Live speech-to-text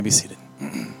Be seated.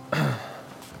 All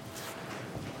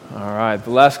right, the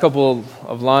last couple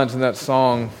of lines in that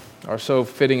song are so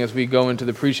fitting as we go into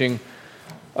the preaching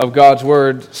of God's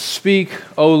word. Speak,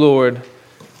 O Lord,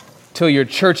 till your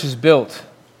church is built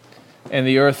and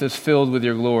the earth is filled with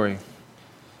your glory.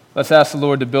 Let's ask the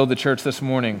Lord to build the church this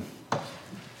morning.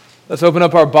 Let's open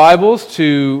up our Bibles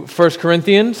to 1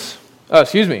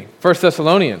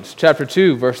 Thessalonians chapter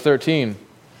 2, verse 13.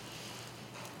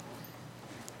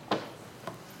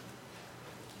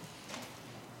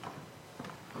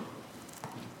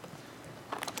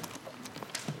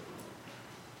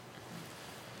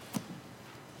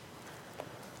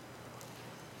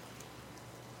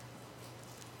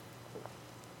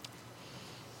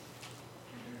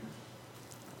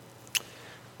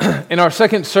 In our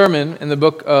second sermon in the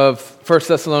book of 1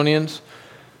 Thessalonians,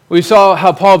 we saw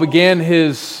how Paul began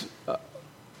his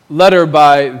letter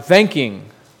by thanking,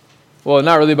 well,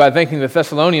 not really by thanking the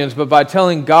Thessalonians, but by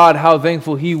telling God how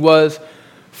thankful he was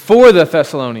for the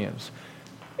Thessalonians.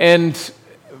 And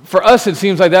for us, it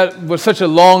seems like that was such a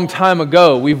long time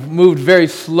ago. We've moved very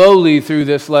slowly through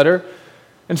this letter.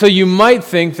 And so you might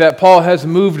think that Paul has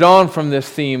moved on from this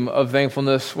theme of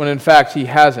thankfulness when in fact he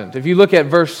hasn't. If you look at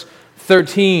verse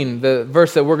 13, the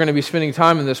verse that we're going to be spending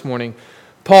time in this morning,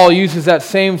 Paul uses that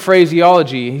same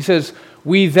phraseology. He says,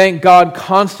 we thank God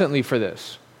constantly for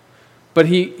this. But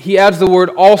he adds the word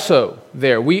also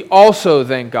there. We also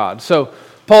thank God. So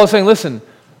Paul is saying, listen,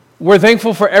 we're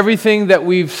thankful for everything that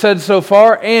we've said so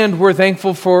far, and we're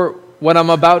thankful for what I'm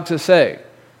about to say.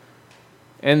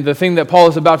 And the thing that Paul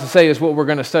is about to say is what we're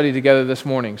going to study together this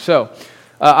morning. So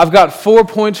I've got 4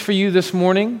 points for you this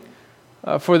morning.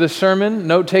 For the sermon,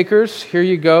 note takers, here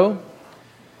you go.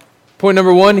 Point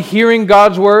number 1, hearing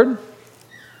God's word.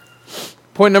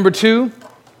 Point number 2,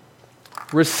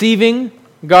 receiving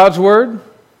God's word.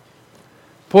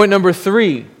 Point number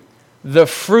 3, the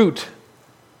fruit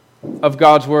of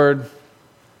God's word.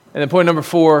 And then point number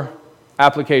 4,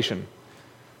 application.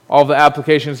 All the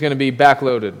application is going to be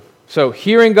backloaded. So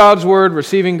hearing God's word,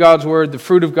 receiving God's word, the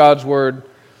fruit of God's word,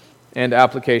 and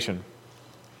application.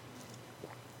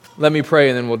 Let me pray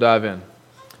and then we'll dive in.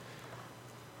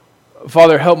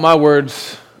 Father, help my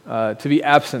words to be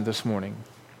absent this morning.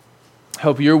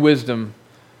 Help your wisdom,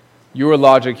 your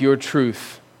logic, your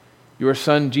truth, your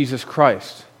Son, Jesus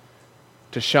Christ,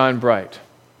 to shine bright.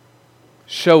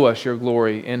 Show us your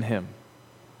glory in him.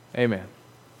 Amen.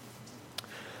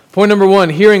 Point number 1,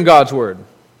 hearing God's word.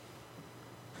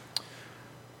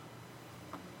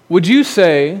 Would you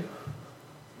say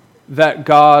that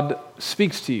God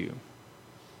speaks to you?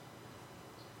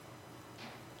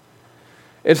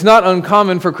 It's not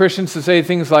uncommon for Christians to say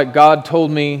things like, God told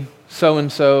me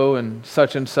so-and-so and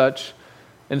such and such.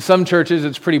 In some churches,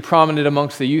 it's pretty prominent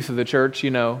amongst the youth of the church,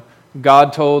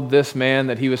 God told this man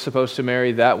that he was supposed to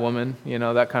marry that woman,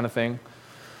 that kind of thing.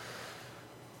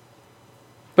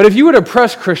 But if you were to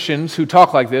press Christians who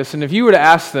talk like this, and if you were to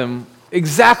ask them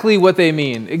exactly what they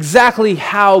mean, exactly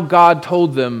how God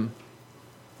told them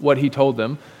what he told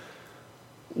them,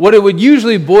 what it would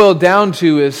usually boil down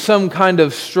to is some kind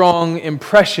of strong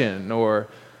impression or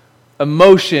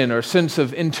emotion or sense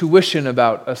of intuition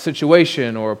about a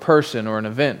situation or a person or an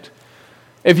event.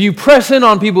 If you press in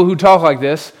on people who talk like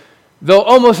this, they'll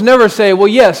almost never say, well,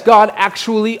 yes, God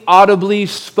actually audibly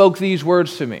spoke these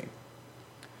words to me.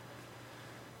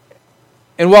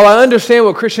 And while I understand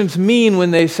what Christians mean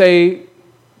when they say,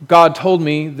 God told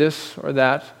me this or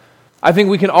that, I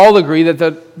think we can all agree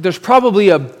that there's probably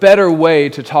a better way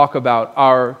to talk about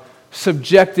our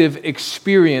subjective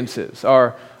experiences,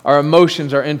 our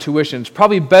emotions, our intuitions,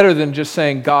 probably better than just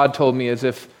saying God told me as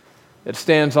if it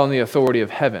stands on the authority of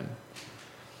heaven.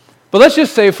 But let's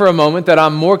just say for a moment that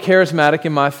I'm more charismatic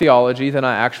in my theology than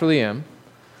I actually am.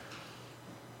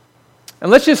 And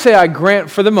let's just say I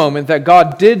grant for the moment that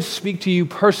God did speak to you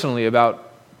personally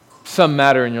about some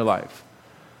matter in your life.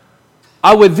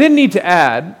 I would then need to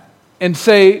add and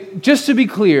say, just to be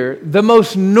clear, the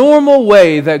most normal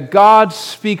way that God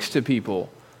speaks to people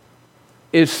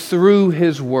is through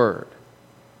his word.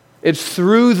 It's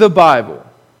through the Bible.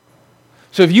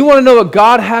 So if you want to know what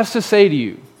God has to say to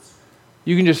you,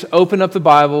 you can just open up the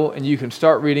Bible and you can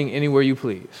start reading anywhere you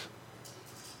please.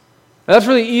 Now, that's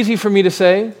really easy for me to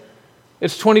say.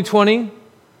 It's 2020.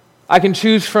 I can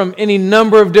choose from any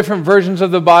number of different versions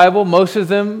of the Bible, most of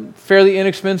them fairly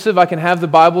inexpensive. I can have the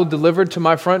Bible delivered to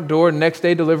my front door, next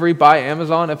day delivery by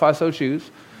Amazon if I so choose.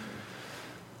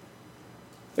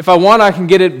 If I want, I can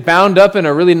get it bound up in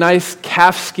a really nice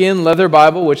calfskin leather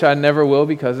Bible, which I never will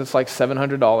because it's like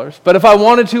 $700. But if I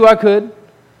wanted to, I could.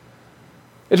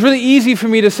 It's really easy for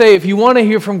me to say, if you want to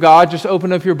hear from God, just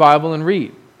open up your Bible and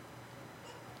read.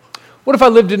 What if I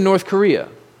lived in North Korea?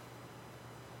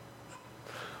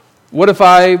 What if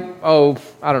I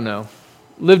don't know,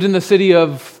 lived in the city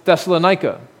of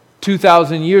Thessalonica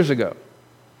 2,000 years ago?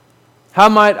 How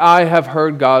might I have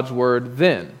heard God's word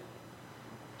then?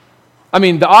 I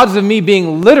mean, the odds of me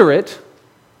being literate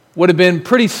would have been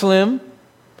pretty slim,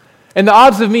 and the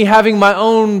odds of me having my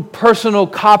own personal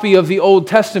copy of the Old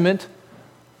Testament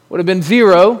would have been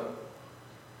 0.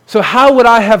 So how would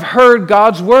I have heard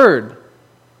God's word?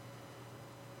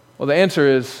 Well, the answer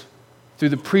is through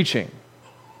the preaching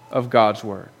of God's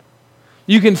word.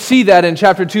 You can see that in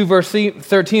chapter 2, verse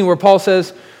 13, where Paul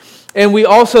says, "And we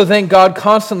also thank God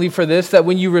constantly for this, that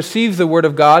when you received the word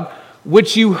of God,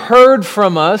 which you heard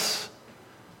from us,"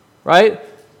 right?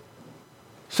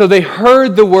 So they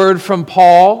heard the word from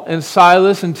Paul and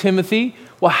Silas and Timothy.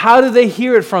 Well, how did they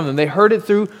hear it from them? They heard it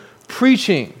through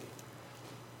preaching.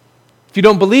 If you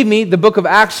don't believe me, the book of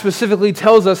Acts specifically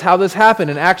tells us how this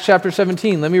happened. In Acts chapter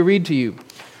 17, let me read to you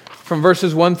from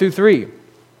verses 1 through 3.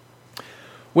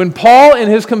 When Paul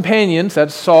and his companions,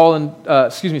 that's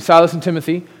Silas and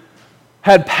Timothy,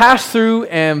 had passed through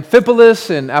Amphipolis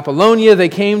and Apollonia, they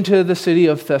came to the city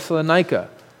of Thessalonica,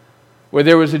 where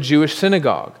there was a Jewish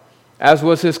synagogue. As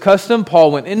was his custom,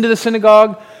 Paul went into the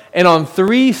synagogue, and on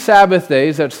 3 Sabbath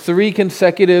days, that's 3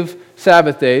 consecutive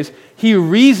Sabbath days, he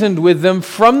reasoned with them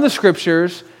from the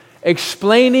Scriptures,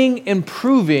 explaining and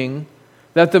proving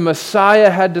that the Messiah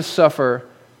had to suffer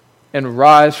and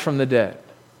rise from the dead.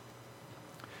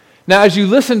 Now, as you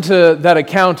listen to that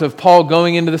account of Paul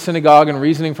going into the synagogue and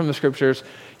reasoning from the Scriptures,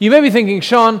 you may be thinking,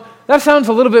 Sean, that sounds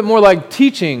a little bit more like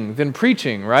teaching than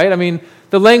preaching, right? I mean,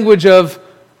 the language of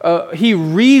he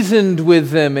reasoned with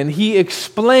them and he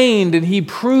explained and he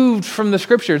proved from the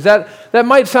Scriptures. That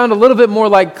might sound a little bit more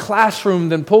like classroom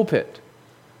than pulpit.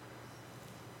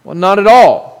 Well, not at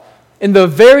all. In the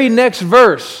very next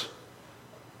verse,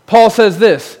 Paul says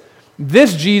this,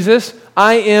 "This Jesus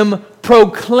I am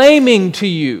proclaiming to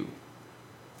you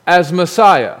as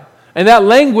Messiah." And that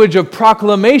language of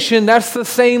proclamation, that's the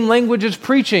same language as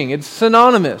preaching. It's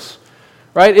synonymous,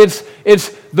 right? It's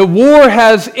the war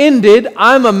has ended.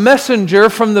 I'm a messenger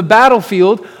from the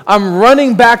battlefield. I'm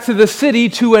running back to the city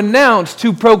to announce,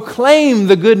 to proclaim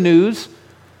the good news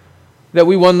that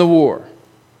we won the war.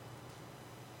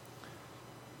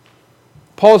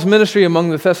 Paul's ministry among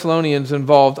the Thessalonians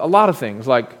involved a lot of things,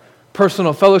 like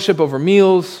personal fellowship over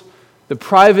meals, the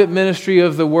private ministry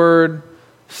of the word,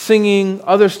 singing,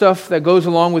 other stuff that goes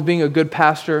along with being a good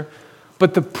pastor.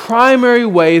 But the primary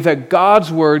way that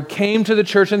God's word came to the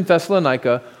church in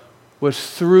Thessalonica was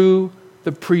through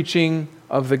the preaching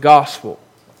of the gospel.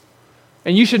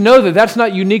 And you should know that that's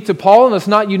not unique to Paul, and it's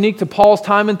not unique to Paul's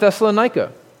time in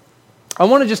Thessalonica. I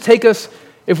want to just take us,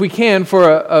 if we can, for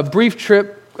a brief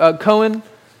trip. Cohen,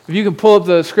 if you can pull up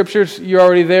the scriptures. You're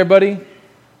already there, buddy.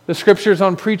 The scriptures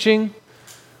on preaching.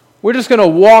 We're just going to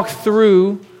walk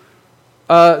through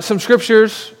some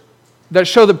scriptures that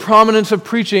show the prominence of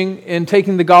preaching in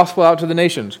taking the gospel out to the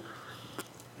nations.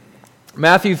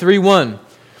 Matthew 3:1.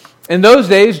 In those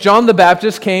days, John the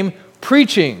Baptist came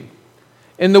preaching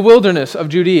in the wilderness of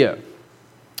Judea.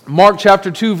 Mark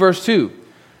chapter 2, verse 2.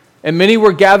 And many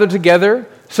were gathered together,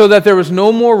 so that there was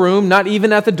no more room, not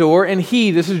even at the door, and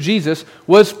he, this is Jesus,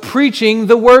 was preaching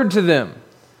the word to them.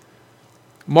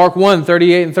 Mark 1,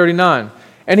 38 and 39.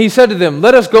 And he said to them,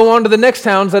 "Let us go on to the next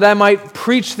towns, that I might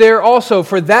preach there also,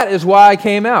 for that is why I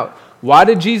came out." Why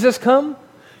did Jesus come?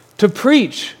 To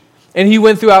preach. And he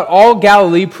went throughout all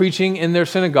Galilee preaching in their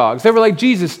synagogues. They were like,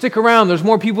 "Jesus, stick around. There's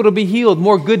more people to be healed,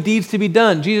 more good deeds to be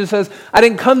done." Jesus says, "I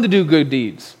didn't come to do good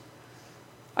deeds.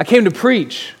 I came to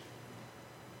preach."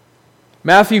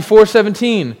 Matthew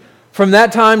 4:17. From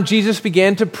that time Jesus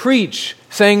began to preach,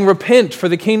 saying, "Repent, for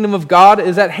the kingdom of God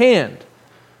is at hand."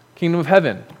 Kingdom of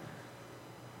heaven.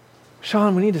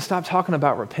 Sean, we need to stop talking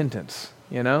about repentance,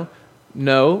 you know?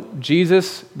 No,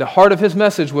 Jesus, the heart of his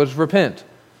message was repent.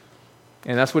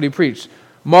 And that's what he preached.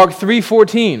 Mark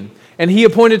 3:14. And he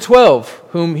appointed 12,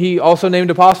 whom he also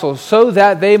named apostles, so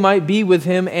that they might be with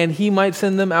him and he might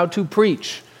send them out to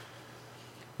preach.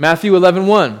 Matthew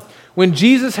 11:1. When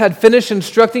Jesus had finished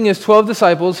instructing his 12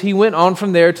 disciples, he went on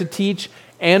from there to teach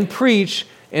and preach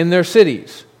in their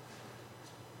cities.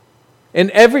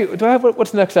 And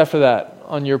what's next after that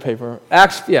on your paper?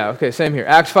 Same here.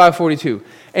 Acts 5:42.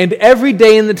 And every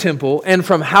day in the temple and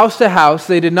from house to house,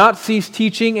 they did not cease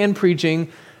teaching and preaching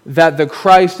that the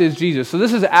Christ is Jesus. So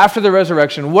this is after the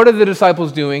resurrection. What are the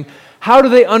disciples doing? How do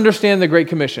they understand the Great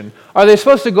Commission? Are they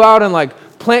supposed to go out and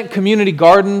plant community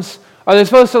gardens? Are they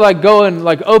supposed to go and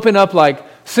open up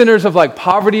centers of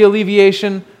poverty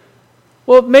alleviation?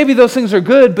 Well, maybe those things are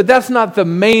good, but that's not the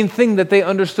main thing that they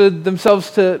understood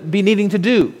themselves to be needing to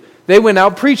do. They went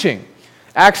out preaching.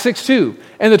 Acts 6:2.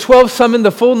 And the 12 summoned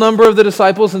the full number of the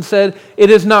disciples and said, "It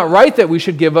is not right that we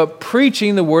should give up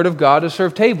preaching the word of God to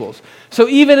serve tables." So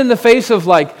even in the face of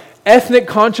ethnic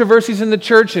controversies in the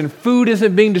church and food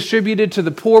isn't being distributed to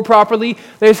the poor properly,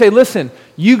 they say, listen,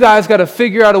 you guys got to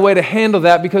figure out a way to handle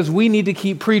that because we need to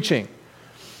keep preaching.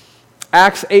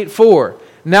 Acts 8:4.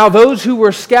 Now those who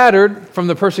were scattered from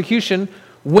the persecution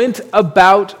went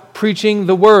about preaching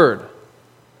the word.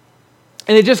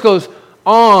 And it just goes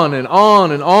on and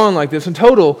on and on like this. In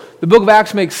total, the book of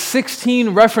Acts makes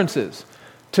 16 references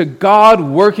to God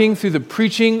working through the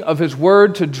preaching of his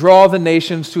word to draw the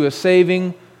nations to a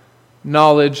saving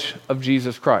knowledge of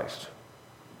Jesus Christ.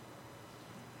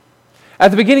 At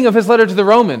the beginning of his letter to the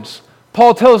Romans,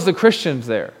 Paul tells the Christians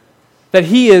there that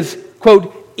he is,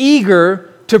 quote, eager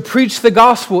to preach the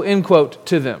gospel, end quote,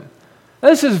 to them. Now,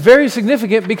 this is very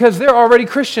significant because they're already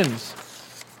Christians.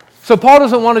 So Paul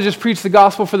doesn't want to just preach the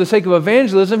gospel for the sake of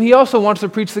evangelism. He also wants to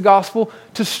preach the gospel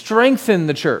to strengthen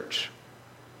the church.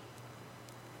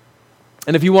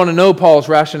 And if you want to know Paul's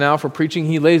rationale for preaching,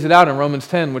 he lays it out in Romans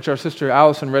 10, which our sister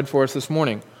Allison read for us this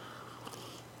morning.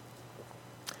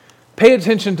 Pay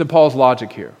attention to Paul's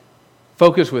logic here.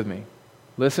 Focus with me.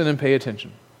 Listen and pay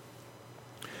attention.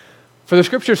 For the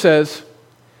scripture says,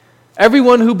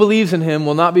 "Everyone who believes in him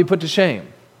will not be put to shame.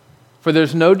 For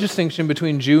there's no distinction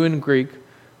between Jew and Greek,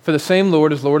 for the same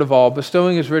Lord is Lord of all,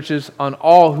 bestowing his riches on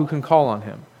all who can call on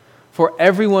him. For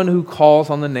everyone who calls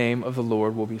on the name of the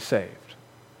Lord will be saved."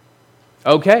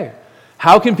 Okay,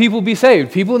 how can people be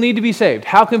saved? People need to be saved.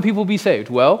 How can people be saved?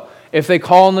 Well, if they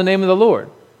call on the name of the Lord.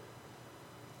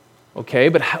 Okay,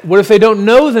 but what if they don't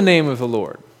know the name of the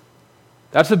Lord?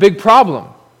 That's a big problem.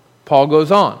 Paul goes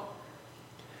on.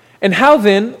 And how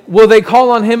then will they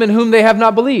call on him in whom they have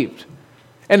not believed?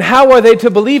 And how are they to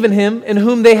believe in him in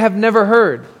whom they have never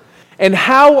heard? And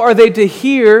how are they to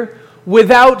hear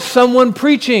without someone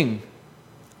preaching?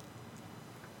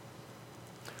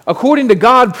 According to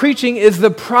God, preaching is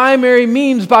the primary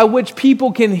means by which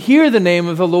people can hear the name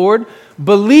of the Lord,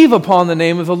 believe upon the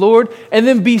name of the Lord, and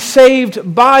then be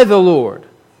saved by the Lord.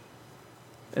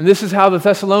 And this is how the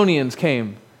Thessalonians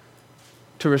came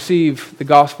to receive the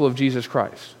gospel of Jesus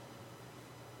Christ.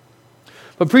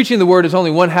 But preaching the word is only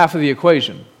one half of the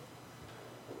equation.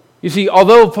 You see,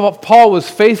 although Paul was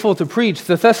faithful to preach,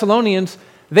 the Thessalonians,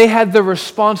 they had the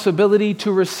responsibility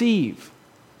to receive,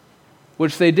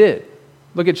 which they did.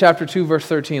 Look at chapter 2, verse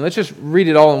 13. Let's just read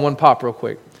it all in one pop real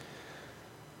quick.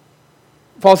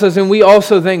 Paul says, "And we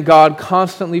also thank God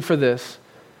constantly for this,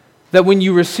 that when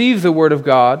you received the word of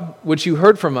God, which you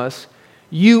heard from us,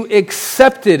 you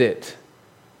accepted it,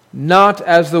 not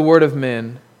as the word of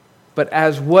men, but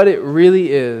as what it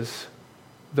really is,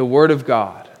 the word of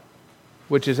God,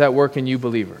 which is at work in you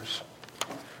believers."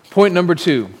 Point number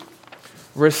 2,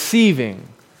 receiving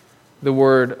the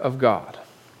word of God.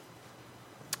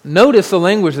 Notice the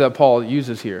language that Paul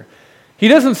uses here. He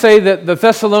doesn't say that the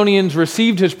Thessalonians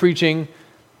received his preaching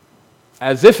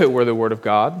as if it were the word of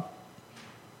God.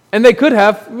 And they could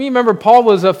have. Remember, Paul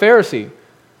was a Pharisee,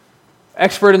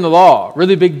 expert in the law,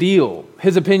 really big deal.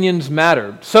 His opinions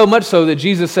mattered. So much so that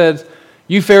Jesus says,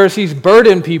 "You Pharisees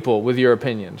burden people with your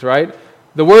opinions," right?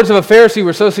 The words of a Pharisee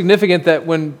were so significant that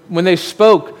when they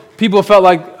spoke, people felt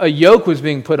like a yoke was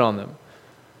being put on them.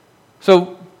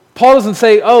 So Paul doesn't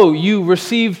say, "Oh, you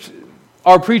received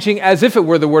our preaching as if it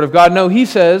were the word of God." No, he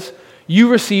says, you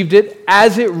received it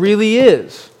as it really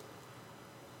is.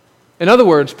 In other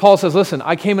words, Paul says, listen,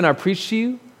 I came and I preached to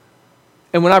you,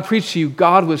 and when I preached to you,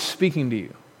 God was speaking to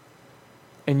you,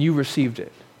 and you received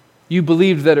it. You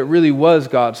believed that it really was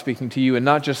God speaking to you and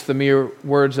not just the mere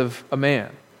words of a man.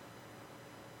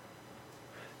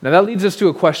 Now that leads us to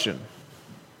a question.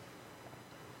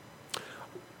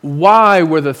 Why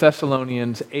were the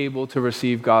Thessalonians able to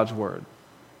receive God's word?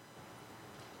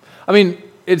 I mean,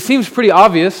 it seems pretty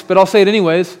obvious, but I'll say it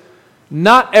anyways.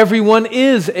 Not everyone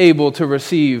is able to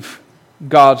receive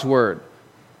God's word.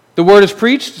 The word is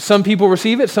preached, some people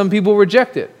receive it, some people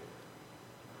reject it.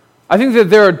 I think that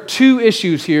there are two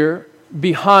issues here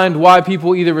behind why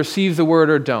people either receive the word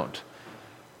or don't.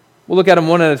 We'll look at them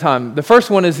one at a time. The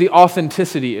first one is the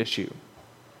authenticity issue.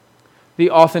 The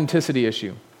authenticity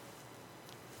issue.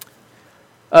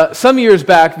 Some years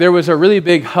back, there was a really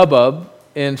big hubbub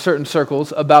in certain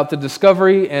circles about the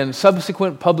discovery and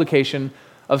subsequent publication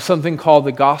of something called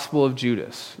the Gospel of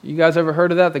Judas. You guys ever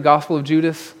heard of that, the Gospel of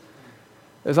Judas?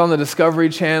 It was on the Discovery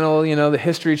Channel, the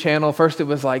History Channel. First it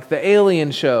was like the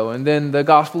Alien Show, and then the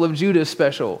Gospel of Judas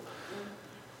special.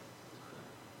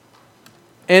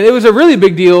 And it was a really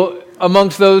big deal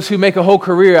amongst those who make a whole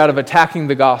career out of attacking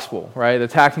the gospel, right?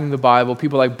 Attacking the Bible,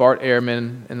 people like Bart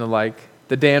Ehrman and the like,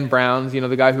 the Dan Browns,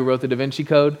 the guy who wrote the Da Vinci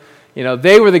Code.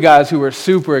 They were the guys who were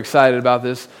super excited about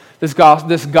this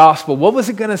gospel. What was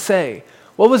it going to say?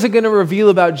 What was it going to reveal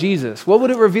about Jesus? What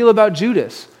would it reveal about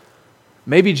Judas?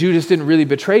 Maybe Judas didn't really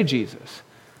betray Jesus.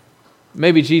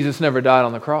 Maybe Jesus never died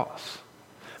on the cross.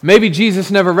 Maybe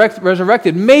Jesus never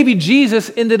resurrected. Maybe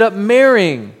Jesus ended up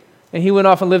marrying and he went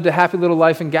off and lived a happy little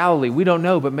life in Galilee. We don't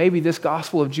know, but maybe this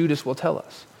gospel of Judas will tell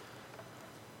us.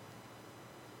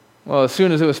 Well, as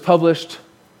soon as it was published,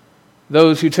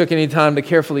 those who took any time to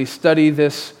carefully study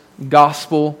this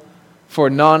gospel for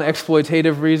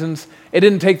non-exploitative reasons, it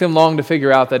didn't take them long to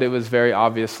figure out that it was very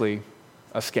obviously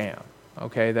a scam,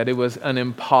 okay? That it was an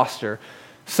imposter.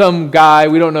 Some guy,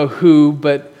 we don't know who,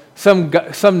 but some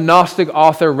Gnostic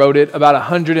author wrote it about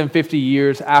 150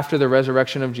 years after the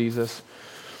resurrection of Jesus.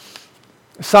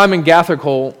 Simon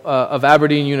Gathercole of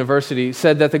Aberdeen University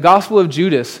said that the Gospel of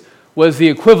Judas was the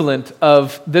equivalent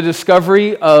of the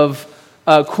discovery of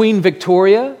Queen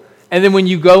Victoria, and then when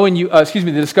you go and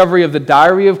the discovery of the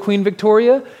diary of Queen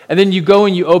Victoria, and then you go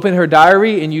and you open her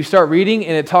diary and you start reading,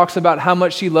 and it talks about how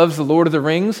much she loves the Lord of the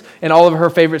Rings and all of her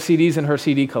favorite CDs in her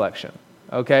CD collection.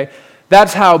 Okay?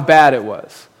 That's how bad it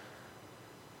was.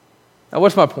 Now,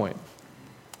 what's my point?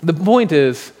 The point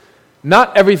is,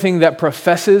 not everything that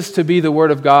professes to be the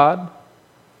Word of God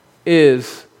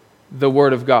is the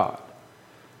Word of God.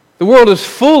 The world is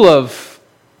full of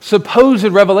supposed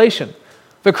revelation.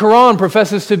 The Quran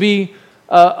professes to be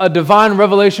a divine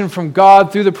revelation from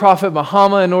God through the prophet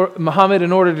Muhammad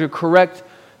in order to correct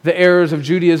the errors of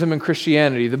Judaism and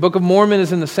Christianity. The Book of Mormon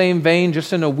is in the same vein,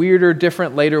 just in a weirder,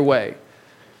 different, later way.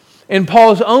 In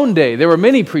Paul's own day, there were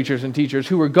many preachers and teachers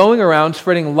who were going around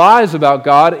spreading lies about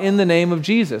God in the name of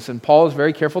Jesus, and Paul is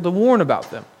very careful to warn about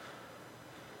them.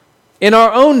 In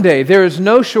our own day, there is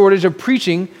no shortage of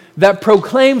preaching that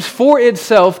proclaims for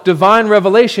itself divine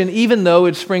revelation, even though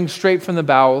it springs straight from the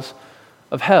bowels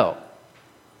of hell.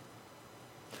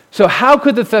 So how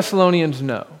could the Thessalonians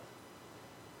know?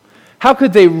 How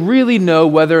could they really know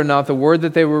whether or not the word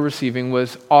that they were receiving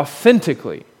was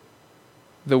authentically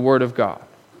the Word of God?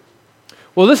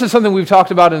 Well, this is something we've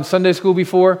talked about in Sunday school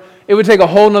before. It would take a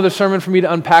whole nother sermon for me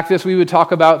to unpack this. We would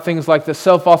talk about things like the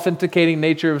self-authenticating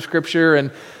nature of Scripture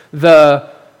and the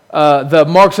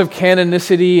marks of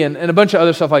canonicity and a bunch of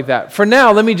other stuff like that. For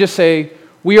now, let me just say,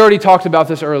 we already talked about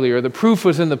this earlier. The proof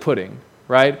was in the pudding,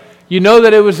 right? You know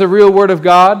that it was the real Word of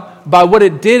God by what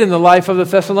it did in the life of the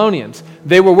Thessalonians.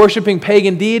 They were worshiping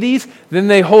pagan deities, then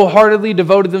they wholeheartedly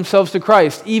devoted themselves to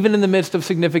Christ, even in the midst of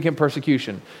significant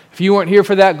persecution. If you weren't here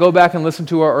for that, go back and listen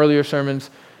to our earlier sermons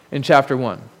in chapter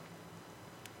 1.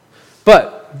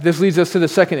 But this leads us to the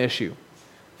second issue,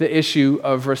 the issue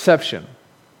of reception.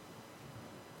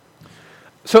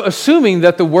 So assuming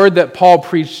that the word that Paul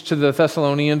preached to the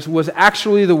Thessalonians was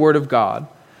actually the Word of God,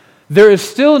 there is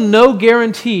still no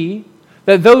guarantee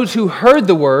that those who heard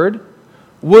the word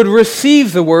would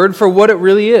receive the word for what it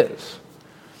really is.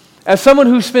 As someone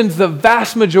who spends the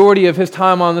vast majority of his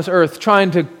time on this earth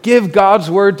trying to give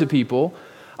God's word to people,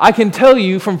 I can tell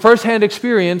you from firsthand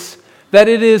experience that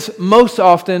it is most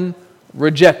often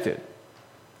rejected.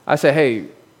 I say, hey,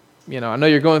 I know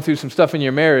you're going through some stuff in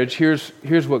your marriage.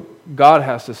 Here's what God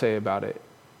has to say about it.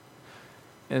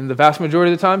 And the vast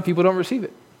majority of the time, people don't receive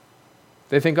it.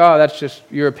 They think, that's just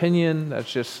your opinion.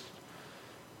 That's just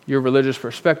your religious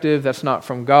perspective. That's not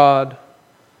from God.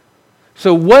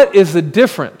 So what is the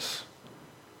difference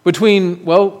between,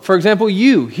 for example,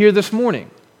 you here this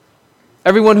morning?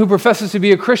 Everyone who professes to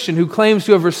be a Christian, who claims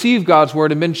to have received God's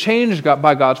word and been changed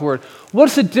by God's word.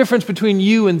 What's the difference between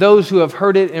you and those who have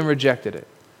heard it and rejected it?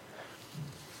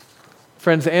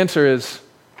 Friends, the answer is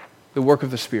the work of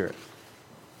the Spirit.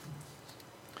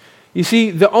 You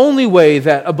see, the only way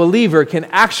that a believer can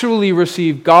actually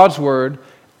receive God's word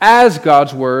as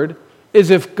God's word is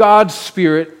if God's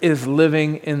Spirit is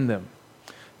living in them.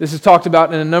 This is talked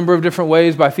about in a number of different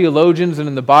ways by theologians, and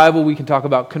in the Bible we can talk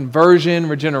about conversion,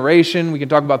 regeneration, we can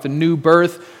talk about the new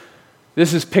birth.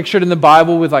 This is pictured in the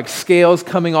Bible with like scales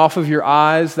coming off of your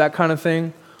eyes, that kind of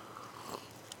thing.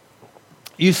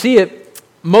 You see it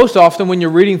most often when you're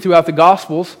reading throughout the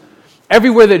Gospels.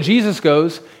 Everywhere that Jesus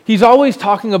goes, he's always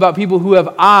talking about people who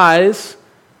have eyes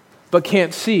but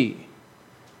can't see.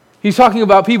 He's talking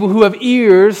about people who have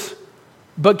ears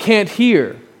but can't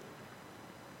hear.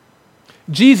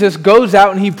 Jesus goes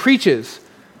out and he preaches.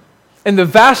 And the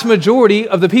vast majority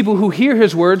of the people who hear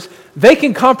his words, they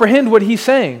can comprehend what he's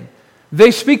saying.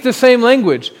 They speak the same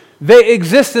language. They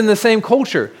exist in the same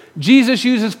culture. Jesus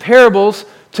uses parables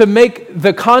to make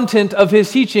the content of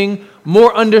his teaching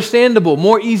more understandable,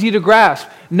 more easy to grasp.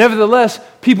 Nevertheless,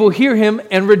 people hear him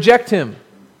and reject him.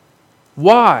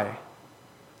 Why?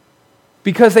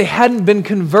 Because they hadn't been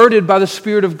converted by the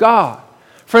Spirit of God.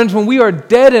 Friends, when we are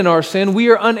dead in our sin, we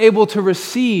are unable to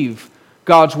receive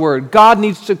God's word. God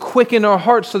needs to quicken our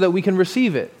hearts so that we can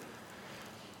receive it.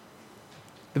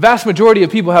 The vast majority of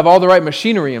people have all the right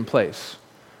machinery in place.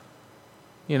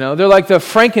 You know, they're like the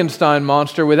Frankenstein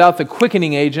monster without the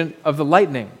quickening agent of the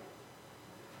lightning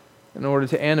in order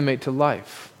to animate to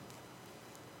life.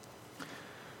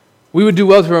 We would do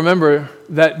well to remember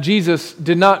that Jesus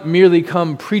did not merely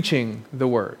come preaching the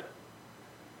word.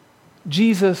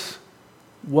 Jesus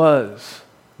was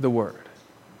the Word.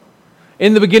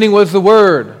 In the beginning was the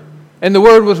Word, and the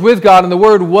Word was with God, and the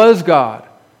Word was God,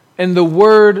 and the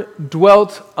Word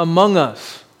dwelt among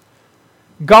us.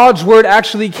 God's Word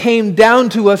actually came down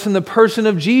to us in the person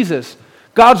of Jesus.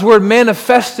 God's Word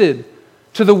manifested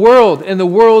to the world, and the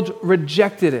world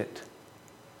rejected it.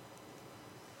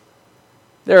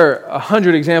 There are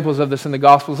 100 examples of this in the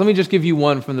Gospels. Let me just give you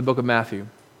one from the book of Matthew.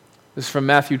 This is from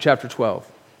Matthew chapter 12.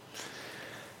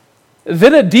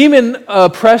 Then a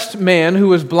demon-oppressed man who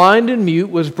was blind and mute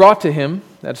was brought to him,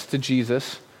 that's to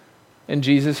Jesus, and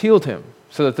Jesus healed him,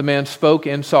 so that the man spoke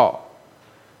and saw.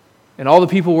 And all the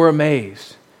people were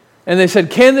amazed. And they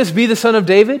said, "Can this be the son of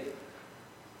David?"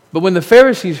 But when the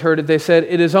Pharisees heard it, they said,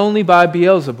 "It is only by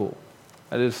Beelzebul,"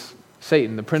 that is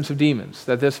Satan, the prince of demons,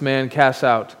 "that this man casts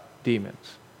out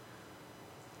demons."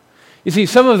 You see,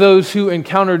 some of those who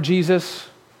encountered Jesus,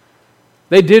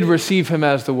 they did receive him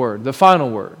as the Word, the final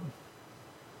Word.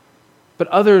 But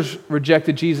others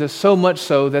rejected Jesus so much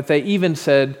so that they even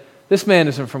said, "This man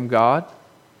isn't from God.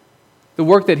 The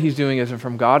work that he's doing isn't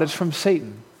from God, it's from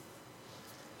Satan."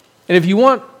 And if you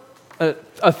want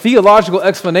a theological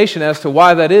explanation as to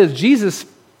why that is, Jesus,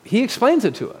 he explains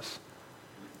it to us.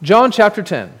 John chapter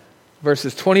 10,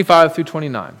 verses 25 through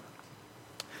 29.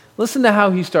 Listen to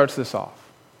how he starts this off.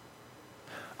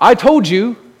 "I told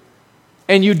you,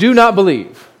 and you do not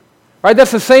believe." Right?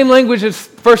 That's the same language as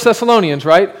 1 Thessalonians,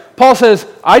 right? Paul says,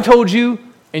 "I told you,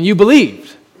 and you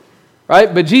believed."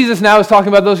 Right? But Jesus now is talking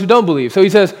about those who don't believe. So he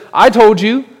says, "I told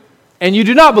you, and you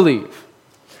do not believe.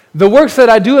 The works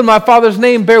that I do in my Father's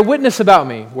name bear witness about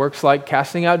me." Works like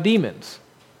casting out demons.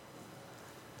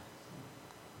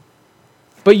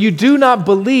 "But you do not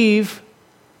believe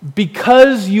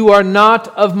because you are not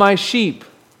of my sheep."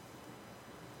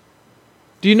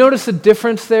 Do you notice the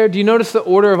difference there? Do you notice the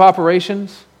order of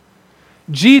operations?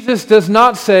 Jesus does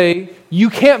not say, "You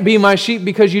can't be my sheep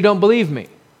because you don't believe me."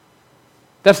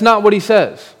 That's not what he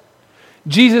says.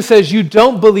 Jesus says, "You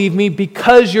don't believe me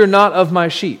because you're not of my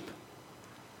sheep."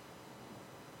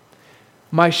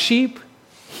 "My sheep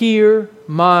hear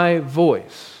my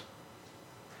voice,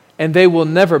 and they will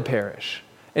never perish,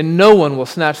 and no one will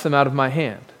snatch them out of my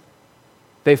hand.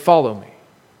 They follow me.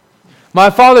 My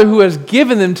Father who has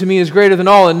given them to me is greater than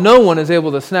all, and no one is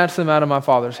able to snatch them out of my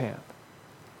Father's hand."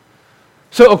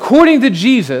 So according to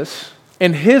Jesus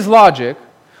and his logic,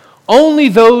 only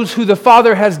those who the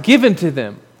Father has given to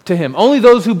him, only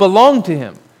those who belong to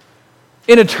him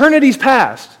in eternity's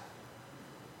past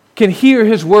can hear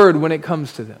his word when it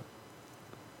comes to them.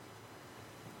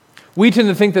 We tend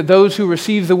to think that those who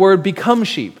receive the word become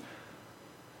sheep.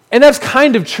 And that's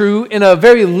kind of true in a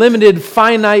very limited,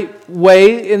 finite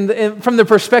way. From the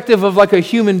perspective of like a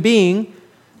human being,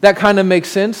 that kind of makes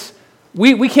sense.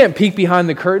 We can't peek behind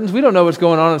the curtains. We don't know what's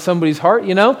going on in somebody's heart,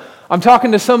 you know? I'm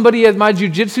talking to somebody at my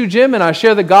jiu-jitsu gym and I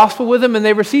share the gospel with them and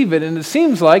they receive it. And it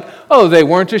seems like, oh, they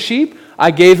weren't a sheep.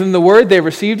 I gave them the word, they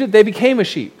received it, they became a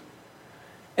sheep.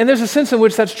 And there's a sense in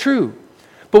which that's true.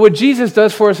 But what Jesus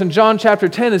does for us in John chapter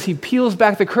 10 is he peels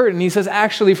back the curtain. He says,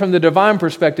 actually, from the divine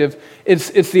perspective,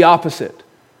 it's the opposite.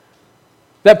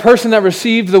 That person that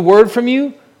received the word from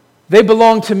you, they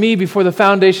belong to me before the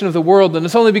foundation of the world. And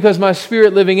it's only because my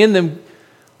Spirit living in them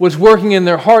was working in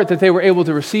their heart that they were able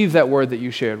to receive that word that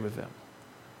you shared with them.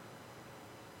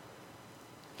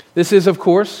 This is, of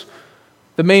course,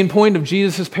 the main point of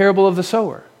Jesus' parable of the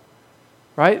sower.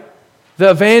 Right? The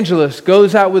evangelist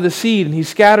goes out with a seed and he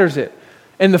scatters it.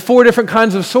 And the 4 different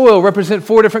kinds of soil represent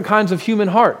 4 different kinds of human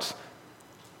hearts.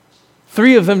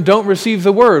 3 of them don't receive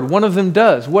the word. 1 of them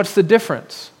does. What's the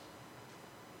difference?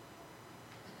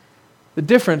 The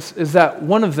difference is that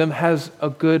 1 of them has a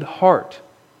good heart,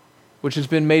 which has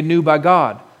been made new by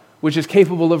God, which is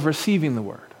capable of receiving the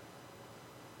word.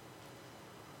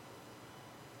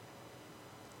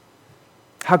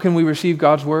 How can we receive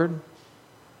God's word?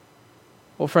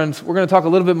 Well, friends, we're going to talk a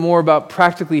little bit more about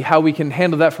practically how we can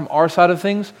handle that from our side of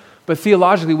things, but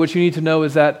theologically what you need to know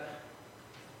is that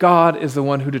God is the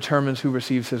one who determines who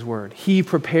receives his word. He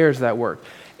prepares that work.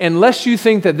 Unless you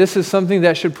think that this is something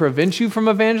that should prevent you from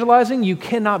evangelizing, you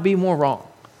cannot be more wrong.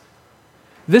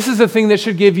 This is the thing that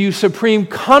should give you supreme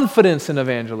confidence in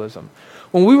evangelism.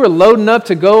 When we were loading up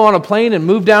to go on a plane and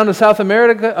move down to South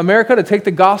America to take the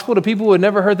gospel to people who had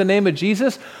never heard the name of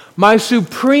Jesus, my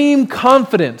supreme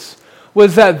confidence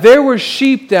was that there were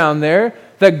sheep down there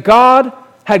that God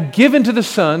had given to the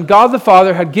Son, God the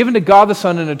Father had given to God the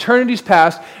Son in eternities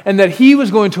past, and that he was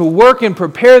going to work and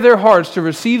prepare their hearts to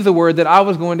receive the word that I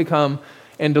was going to come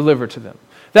and deliver to them.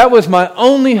 That was my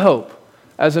only hope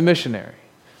as a missionary.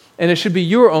 And it should be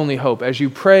your only hope as you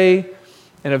pray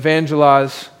and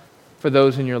evangelize for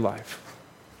those in your life.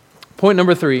 Point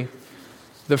number 3,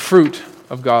 the fruit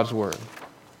of God's word.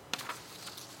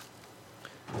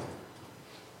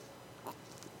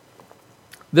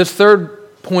 This third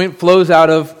point flows out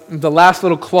of the last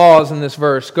little clause in this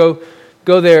verse. Go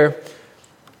there.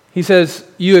 He says,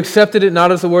 "You accepted it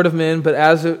not as the word of men, but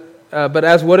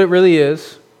as what it really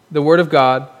is, the word of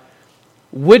God,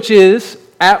 which is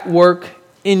at work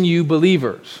in you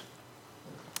believers."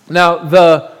 Now,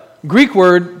 the Greek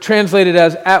word translated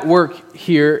as "at work"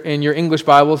 here in your English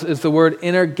Bibles is the word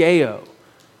energeo.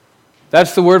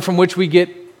 That's the word from which we get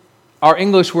our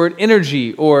English word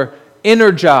energy or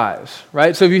energize,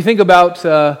 right? So if you think about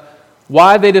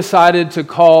why they decided to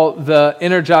call the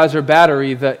Energizer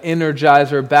battery the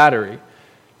Energizer battery,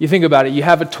 you think about it, you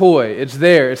have a toy, it's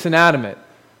there, it's inanimate,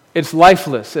 it's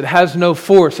lifeless, it has no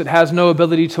force, it has no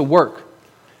ability to work.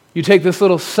 You take this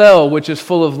little cell which is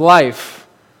full of life,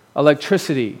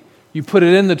 electricity, you put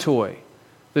it in the toy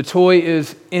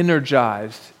is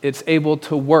energized, it's able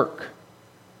to work.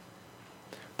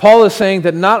 Paul is saying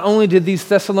that not only did these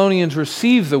Thessalonians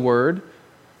receive the word,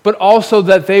 but also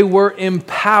that they were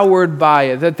empowered by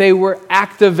it, that they were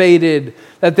activated,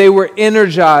 that they were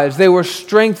energized, they were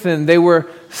strengthened, they were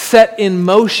set in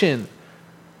motion.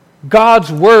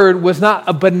 God's word was not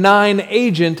a benign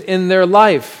agent in their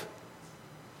life.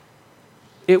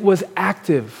 It was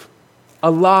active,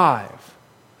 alive.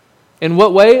 In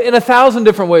what way? In 1,000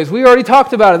 different ways. We already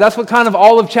talked about it. That's what kind of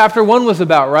all of chapter 1 was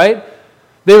about, right?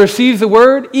 They received the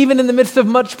word even in the midst of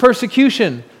much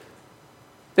persecution.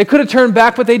 They could have turned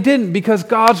back, but they didn't because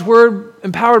God's word,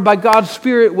 empowered by God's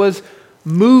Spirit, was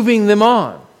moving them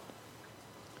on.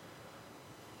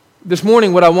 This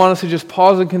morning, what I want us to just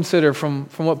pause and consider from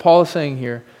what Paul is saying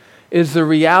here is the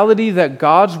reality that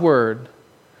God's word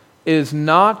is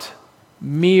not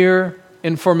mere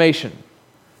information,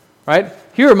 right?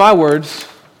 Here are my words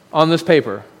on this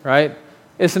paper, right?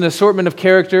 It's an assortment of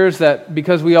characters that,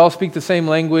 because we all speak the same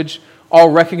language,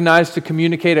 all recognize to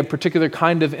communicate a particular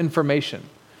kind of information.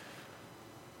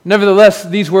 Nevertheless,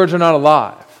 these words are not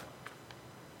alive.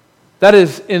 That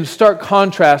is in stark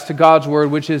contrast to God's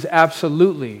word, which is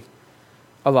absolutely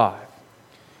alive.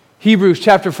 Hebrews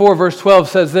chapter 4, verse 12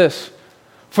 says this,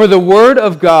 "For the word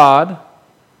of God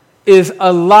is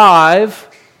alive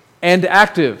and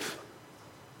active."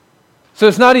 So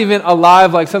it's not even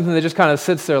alive like something that just kind of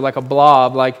sits there like a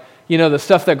blob, like, the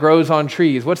stuff that grows on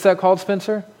trees. What's that called,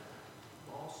 Spencer?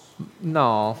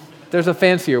 No, there's a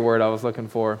fancier word I was looking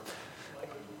for.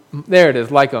 There it is,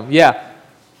 lichen. Yeah,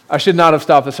 I should not have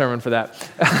stopped the sermon for that.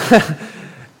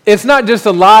 It's not just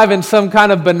alive in some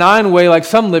kind of benign way like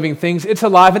some living things. It's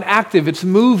alive and active. It's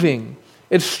moving.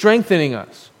 It's strengthening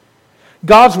us.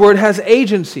 God's word has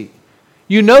agency.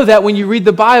 You know that when you read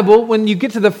the Bible, when you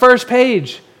get to the first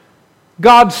page,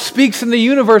 God speaks and the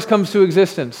universe comes to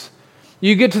existence.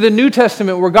 You get to the New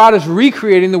Testament where God is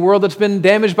recreating the world that's been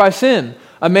damaged by sin.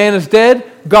 A man is dead,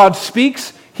 God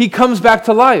speaks, he comes back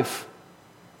to life.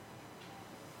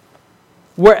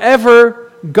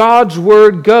 Wherever God's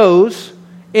word goes,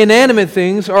 inanimate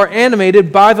things are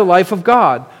animated by the life of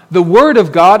God. The word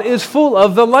of God is full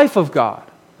of the life of God.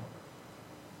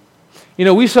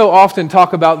 We so often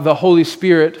talk about the Holy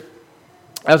Spirit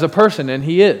as a person, and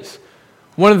he is.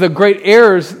 One of the great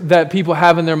errors that people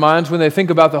have in their minds when they think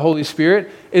about the Holy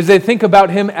Spirit is they think about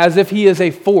him as if he is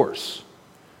a force,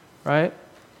 right?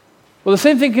 Well, the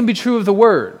same thing can be true of the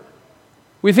Word.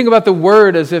 We think about the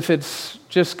Word as if it's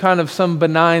just kind of some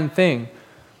benign thing.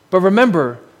 But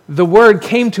remember, the Word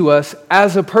came to us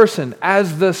as a person,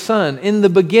 as the Son. In the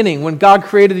beginning, when God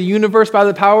created the universe by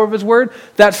the power of his Word,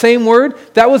 that same Word,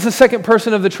 that was the second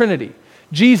person of the Trinity,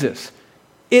 Jesus.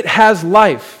 It has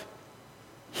life.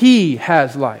 He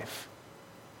has life.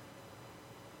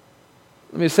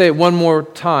 Let me say it one more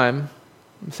time.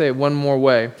 Let me say it one more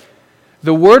way.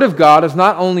 The Word of God is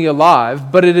not only alive,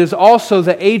 but it is also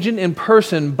the agent in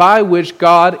person by which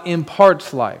God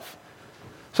imparts life.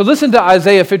 So listen to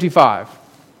Isaiah 55,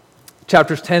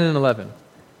 chapters 10 and 11.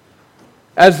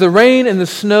 As the rain and the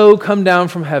snow come down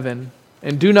from heaven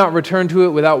and do not return to it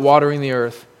without watering the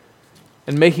earth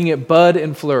and making it bud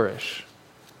and flourish,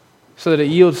 so that it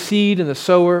yields seed in the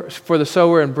sower, for the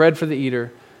sower and bread for the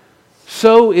eater,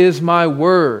 so is my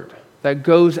word that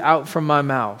goes out from my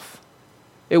mouth.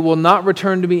 It will not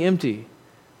return to me empty,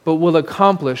 but will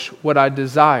accomplish what I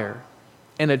desire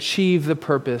and achieve the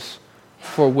purpose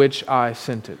for which I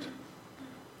sent it.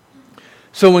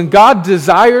 So when God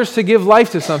desires to give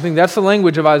life to something, that's the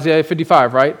language of Isaiah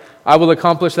 55, right? I will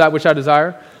accomplish that which I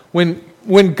desire.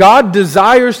 When God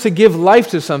desires to give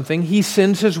life to something, he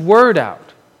sends his word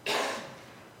out.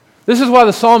 This is why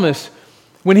the psalmist,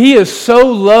 when he is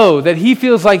so low that he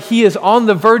feels like he is on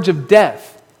the verge of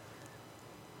death,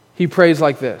 he prays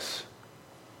like this.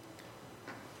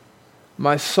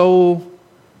 My soul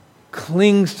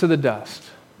clings to the dust,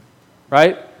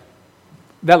 right?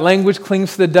 That language,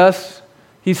 clings to the dust.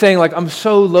 He's saying, like, I'm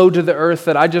so low to the earth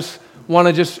that I just want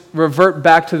to just revert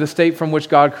back to the state from which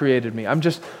God created me.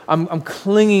 I'm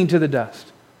clinging to the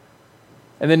dust.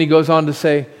 And then he goes on to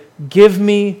say, give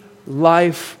me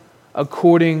life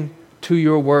according to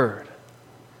your word.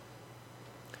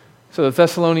 So the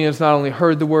Thessalonians not only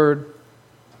heard the word,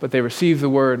 but they received the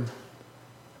word,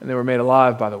 and they were made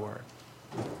alive by the word.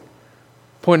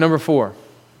 Point number 4,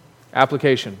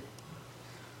 application.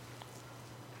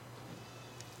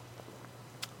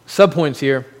 Subpoints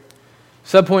here.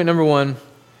 Subpoint number 1,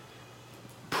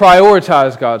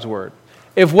 prioritize God's word.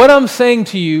 If what I'm saying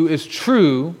to you is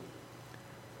true,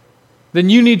 then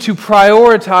you need to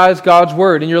prioritize God's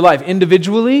word in your life,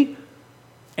 individually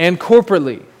and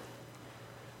corporately.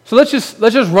 So let's just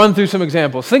run through some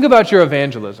examples. Think about your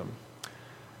evangelism.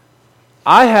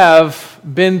 I have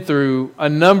been through a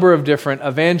number of different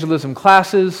evangelism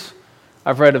classes.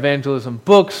 I've read evangelism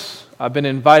books. I've been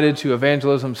invited to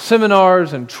evangelism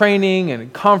seminars and training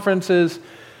and conferences.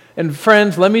 And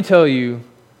friends, let me tell you,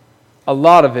 a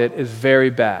lot of it is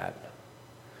very bad.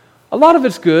 A lot of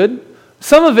it's good.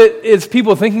 Some of it is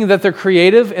people thinking that they're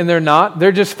creative and they're not.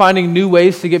 They're just finding new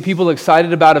ways to get people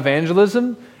excited about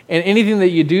evangelism. And anything that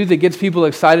you do that gets people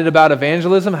excited about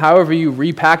evangelism, however you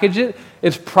repackage it,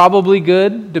 it's probably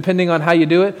good, depending on how you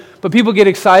do it. But people get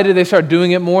excited, they start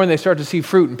doing it more, and they start to see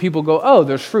fruit. And people go, oh,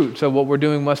 there's fruit, so what we're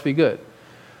doing must be good.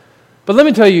 But let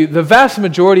me tell you, the vast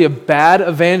majority of bad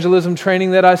evangelism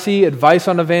training that I see, advice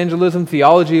on evangelism,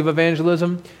 theology of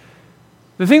evangelism,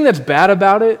 the thing that's bad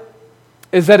about it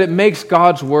is that it makes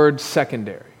God's word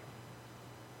secondary.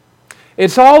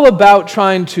 It's all about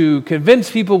trying to convince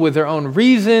people with their own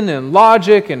reason and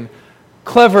logic and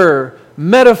clever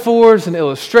metaphors and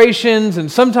illustrations and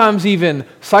sometimes even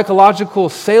psychological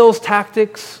sales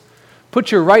tactics. Put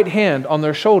your right hand on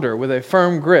their shoulder with a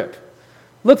firm grip.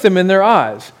 Look them in their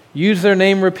eyes. Use their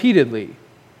name repeatedly.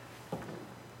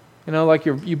 You know, like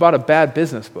you bought a bad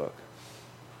business book.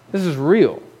 This is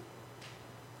real.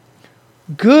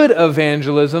 Good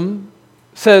evangelism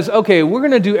says, okay, we're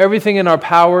going to do everything in our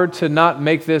power to not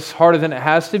make this harder than it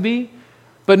has to be,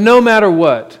 but no matter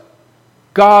what,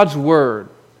 God's word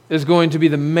is going to be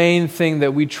the main thing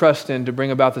that we trust in to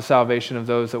bring about the salvation of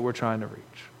those that we're trying to reach.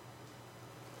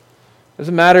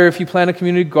 Doesn't matter if you plant a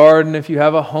community garden, if you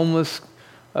have a homeless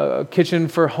kitchen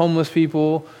for homeless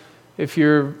people, if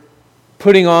you're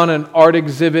putting on an art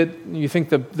exhibit, you think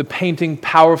the painting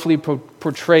powerfully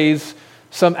portrays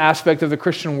some aspect of the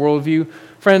Christian worldview.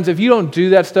 Friends, if you don't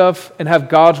do that stuff and have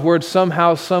God's word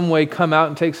somehow, some way come out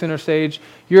and take center stage,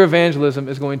 your evangelism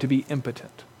is going to be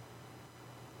impotent.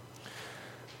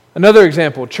 Another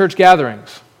example, church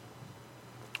gatherings.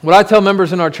 What I tell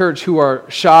members in our church who are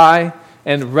shy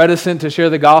and reticent to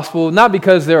share the gospel, not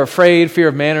because they're afraid, fear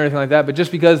of man or anything like that, but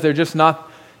just because they're just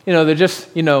not, they're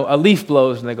just, a leaf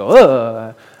blows and they go,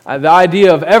 ugh. The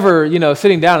idea of ever,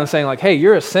 sitting down and saying like, hey,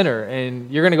 you're a sinner and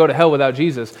you're going to go to hell without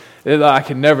Jesus. I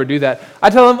can never do that.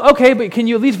 I tell them, okay, but can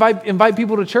you at least invite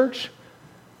people to church?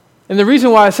 And the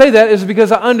reason why I say that is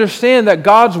because I understand that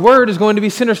God's word is going to be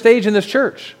center stage in this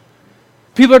church.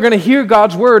 People are going to hear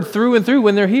God's word through and through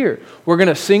when they're here. We're going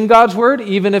to sing God's word,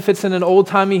 even if it's in an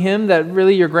old-timey hymn that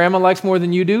really your grandma likes more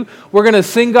than you do. We're going to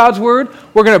sing God's word.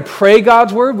 We're going to pray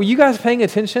God's word. Were you guys paying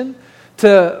attention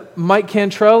to Mike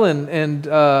Cantrell and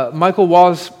Michael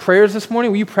Waugh's prayers this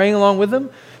morning? Were you praying along with them?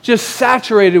 Just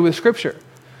saturated with Scripture.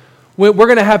 We're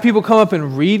going to have people come up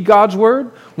and read God's word.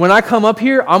 When I come up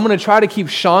here, I'm going to try to keep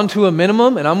Sean to a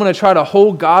minimum, and I'm going to try to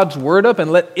hold God's word up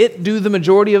and let it do the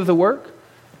majority of the work.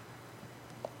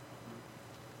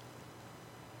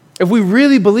 If we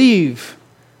really believe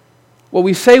what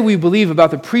we say we believe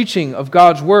about the preaching of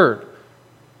God's word,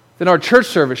 then our church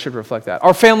service should reflect that.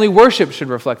 Our family worship should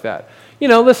reflect that.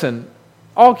 Listen,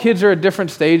 all kids are at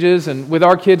different stages, and with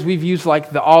our kids, we've used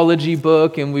like the Ology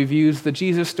book, and we've used the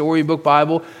Jesus Storybook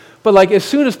Bible. But like as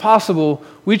soon as possible,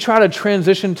 we try to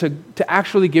transition to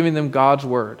actually giving them God's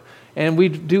Word. And we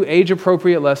do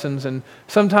age-appropriate lessons, and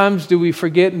sometimes do we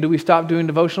forget and do we stop doing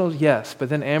devotionals? Yes, but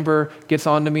then Amber gets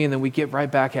on to me, and then we get right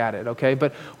back at it, okay?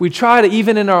 But we try to,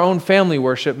 even in our own family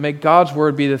worship, make God's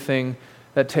Word be the thing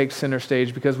that takes center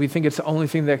stage because we think it's the only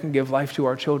thing that can give life to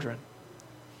our children.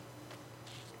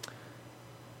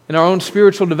 In our own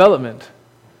spiritual development.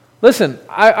 Listen,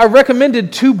 I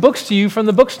recommended 2 books to you from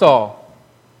the bookstall.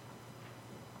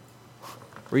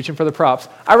 Reaching for the props.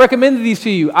 I recommended these to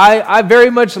you. I very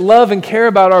much love and care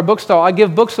about our bookstall. I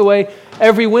give books away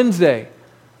every Wednesday.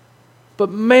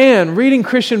 But man, reading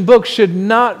Christian books should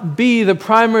not be the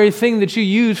primary thing that you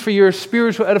use for your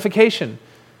spiritual edification.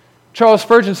 Charles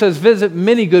Spurgeon says, visit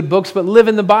many good books, but live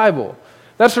in the Bible.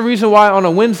 That's the reason why on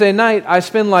a Wednesday night, I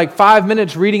spend like 5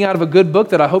 minutes reading out of a good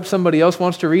book that I hope somebody else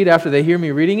wants to read after they hear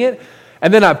me reading it.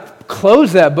 And then I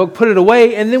close that book, put it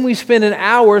away, and then we spend an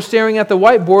hour staring at the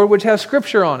whiteboard which has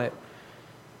scripture on it.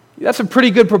 That's a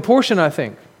pretty good proportion, I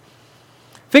think.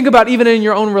 Think about even in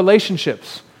your own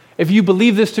relationships, if you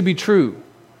believe this to be true.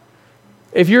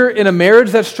 If you're in a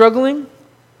marriage that's struggling,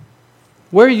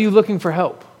 where are you looking for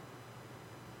help?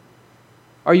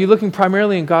 Are you looking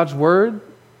primarily in God's Word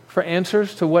for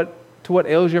answers to what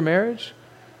ails your marriage?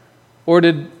 Or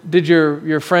did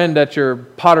your friend at your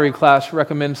pottery class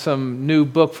recommend some new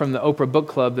book from the Oprah Book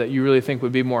Club that you really think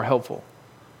would be more helpful?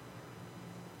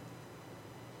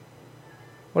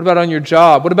 What about on your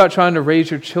job? What about trying to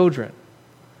raise your children?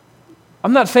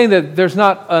 I'm not saying that there's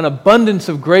not an abundance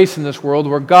of grace in this world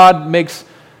where God makes,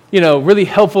 really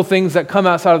helpful things that come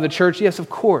outside of the church. Yes, of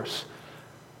course.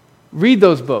 Read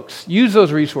those books. Use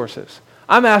those resources.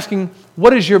 I'm asking,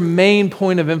 what is your main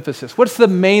point of emphasis? What's the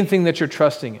main thing that you're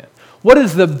trusting in? What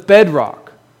is the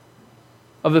bedrock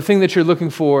of the thing that you're looking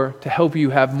for to help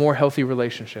you have more healthy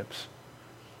relationships?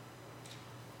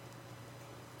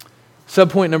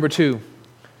 Subpoint number 2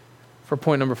 for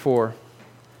point number 4.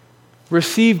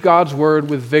 Receive God's Word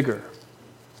with vigor.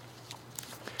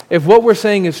 If what we're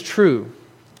saying is true,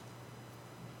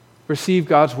 receive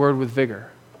God's Word with vigor.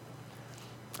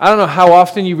 I don't know how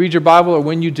often you read your Bible or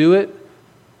when you do it,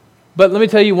 but let me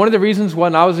tell you, one of the reasons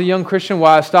when I was a young Christian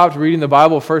why I stopped reading the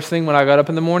Bible first thing when I got up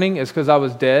in the morning is because I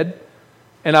was dead,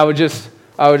 and I would just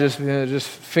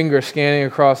finger scanning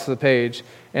across the page,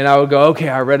 and I would go, okay,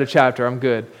 I read a chapter, I'm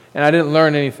good, and I didn't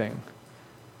learn anything,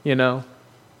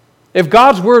 If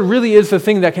God's Word really is the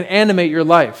thing that can animate your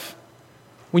life,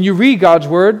 when you read God's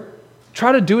Word,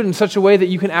 try to do it in such a way that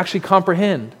you can actually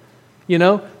comprehend.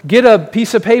 Get a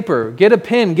piece of paper, get a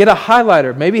pen, get a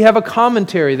highlighter, maybe have a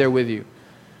commentary there with you.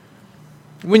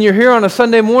 When you're here on a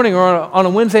Sunday morning or on a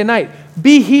Wednesday night,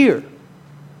 be here.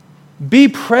 Be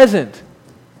present.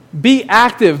 Be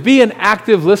active. Be an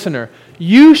active listener.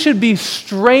 You should be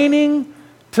straining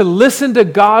to listen to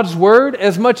God's Word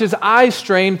as much as I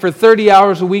strain for 30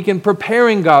 hours a week in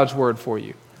preparing God's Word for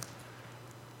you.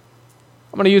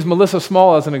 I'm going to use Melissa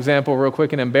Small as an example real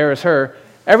quick and embarrass her.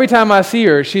 Every time I see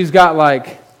her, she's got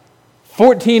like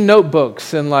 14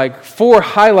 notebooks and like 4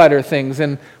 highlighter things.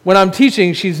 And when I'm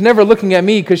teaching, she's never looking at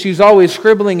me because she's always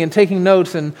scribbling and taking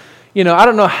notes. And, I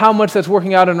don't know how much that's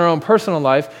working out in her own personal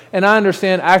life. And I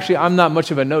understand, actually, I'm not much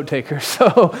of a note taker.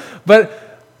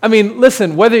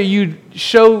 Listen, whether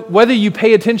you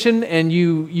pay attention and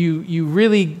you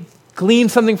really glean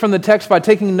something from the text by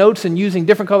taking notes and using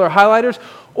different color highlighters,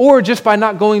 or just by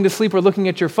not going to sleep or looking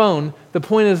at your phone, the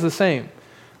point is the same.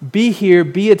 Be here,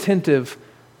 be attentive,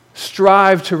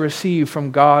 strive to receive from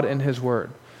God and His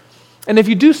Word. And if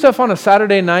you do stuff on a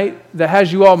Saturday night that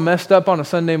has you all messed up on a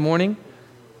Sunday morning,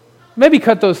 maybe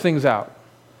cut those things out.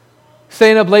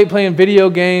 Staying up late playing video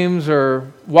games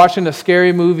or watching a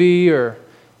scary movie or,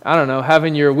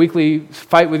 having your weekly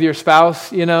fight with your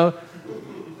spouse, At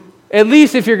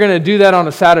least if you're going to do that on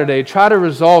a Saturday, try to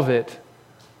resolve it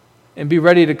and be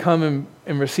ready to come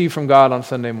and receive from God on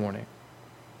Sunday morning.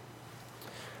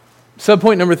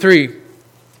 Subpoint number 3,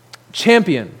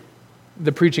 champion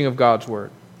the preaching of God's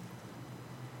Word.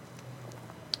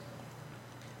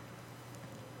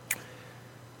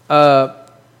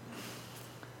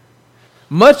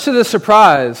 Much to the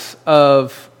surprise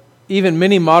of even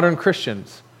many modern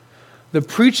Christians, the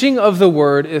preaching of the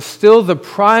Word is still the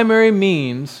primary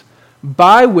means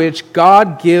by which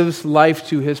God gives life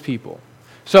to His people.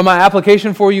 So my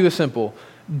application for you is simple.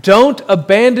 Don't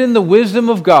abandon the wisdom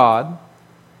of God,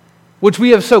 which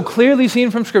we have so clearly seen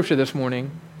from Scripture this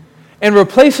morning, and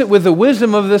replace it with the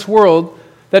wisdom of this world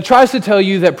that tries to tell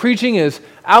you that preaching is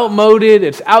outmoded,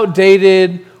 it's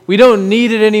outdated, We don't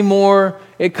need it anymore.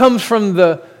 It comes from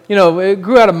it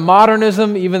grew out of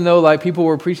modernism, even though like people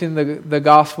were preaching the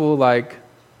gospel like,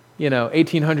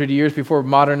 1,800 years before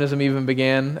modernism even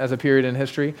began as a period in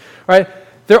history, right?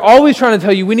 They're always trying to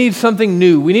tell you we need something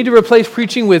new. We need to replace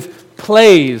preaching with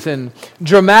plays and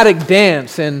dramatic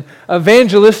dance and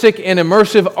evangelistic and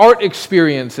immersive art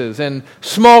experiences and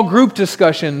small group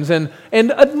discussions and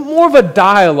more of a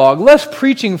dialogue, less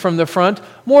preaching from the front,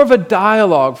 more of a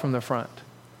dialogue from the front.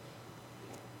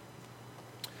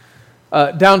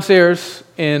 Downstairs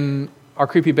in our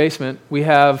creepy basement, we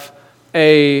have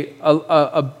a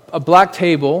black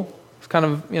table. It's kind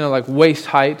of like waist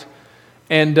height,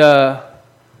 and I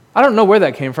don't know where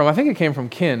that came from. I think it came from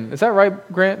Ken. Is that right,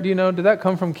 Grant? Do you know? Did that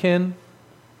come from Ken?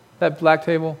 That black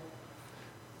table?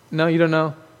 No, you don't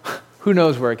know? Who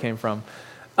knows where it came from?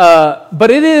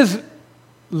 But it is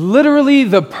literally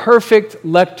the perfect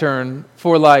lectern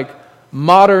for like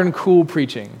modern cool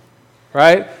preaching,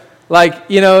 right? Like,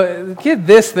 get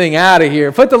this thing out of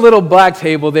here. Put the little black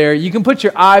table there. You can put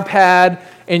your iPad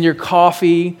and your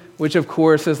coffee, which of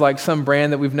course is like some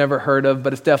brand that we've never heard of,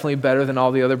 but it's definitely better than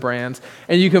all the other brands.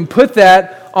 And you can put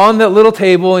that on that little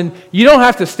table, and you don't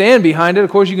have to stand behind it. Of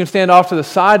course, you can stand off to the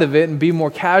side of it and be more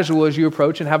casual as you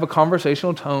approach and have a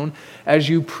conversational tone as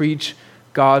you preach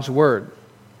God's word.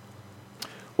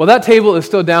 Well, that table is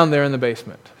still down there in the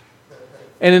basement.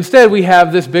 And instead, we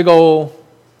have this big old,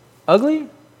 ugly?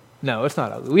 No, it's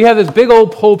not ugly. We have this big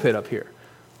old pulpit up here.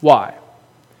 Why?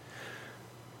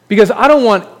 Because I don't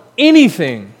want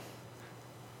anything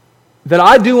that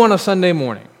I do on a Sunday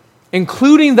morning,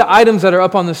 including the items that are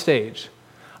up on the stage,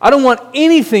 I don't want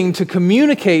anything to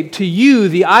communicate to you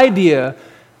the idea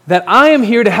that I am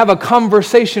here to have a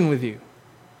conversation with you.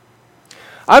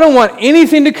 I don't want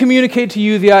anything to communicate to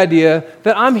you the idea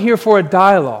that I'm here for a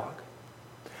dialogue.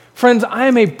 Friends, I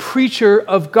am a preacher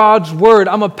of God's word.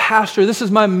 I'm a pastor. This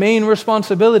is my main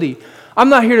responsibility. I'm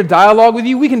not here to dialogue with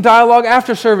you. We can dialogue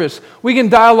after service. We can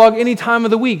dialogue any time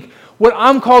of the week. What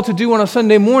I'm called to do on a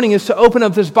Sunday morning is to open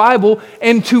up this Bible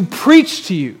and to preach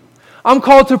to you. I'm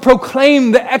called to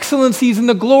proclaim the excellencies and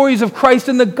the glories of Christ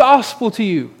and the gospel to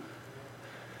you.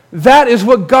 That is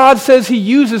what God says He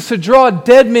uses to draw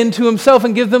dead men to Himself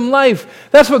and give them life.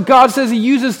 That's what God says He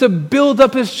uses to build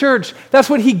up His church. That's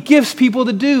what He gifts people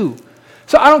to do.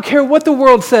 So I don't care what the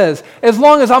world says. As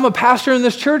long as I'm a pastor in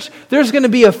this church, there's going to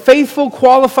be a faithful,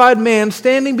 qualified man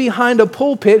standing behind a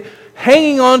pulpit,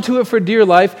 hanging on to it for dear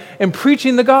life, and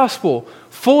preaching the gospel,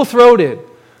 full-throated,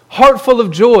 heart full of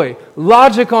joy,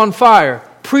 logic on fire,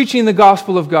 preaching the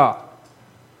gospel of God.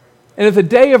 And if the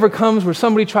day ever comes where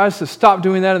somebody tries to stop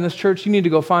doing that in this church, you need to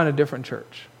go find a different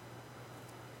church.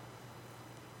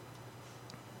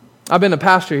 I've been a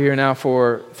pastor here now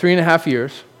for 3.5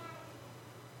 years.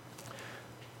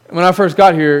 When I first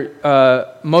got here,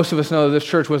 most of us know that this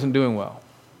church wasn't doing well.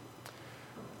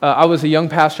 I was a young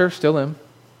pastor, still am.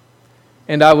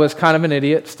 And I was kind of an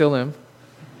idiot, still am.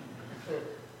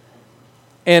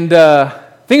 And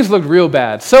things looked real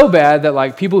bad. So bad that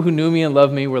like people who knew me and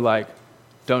loved me were like,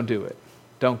 don't do it.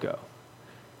 Don't go.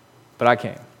 But I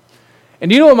came. And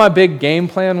do you know what my big game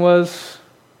plan was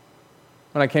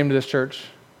when I came to this church?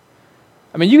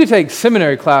 I mean, you could take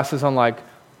seminary classes on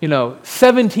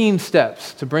 17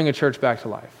 steps to bring a church back to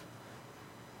life.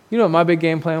 You know what my big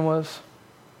game plan was?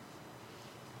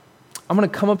 I'm going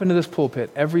to come up into this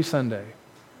pulpit every Sunday,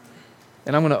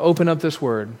 and I'm going to open up this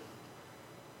word,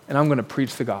 and I'm going to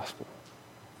preach the gospel.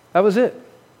 That was it.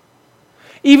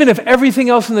 Even if everything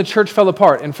else in the church fell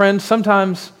apart. And friends,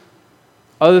 sometimes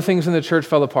other things in the church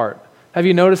fell apart. Have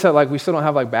you noticed that we still don't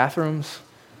have bathrooms?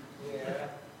 Yeah.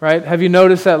 Right? Have you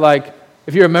noticed that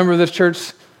if you're a member of this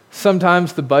church,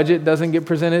 sometimes the budget doesn't get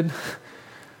presented?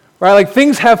 Right?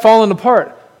 Things have fallen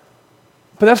apart.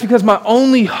 But that's because my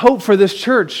only hope for this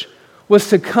church was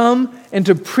to come and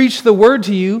to preach the word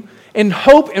to you and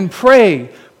hope and pray,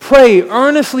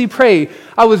 earnestly pray.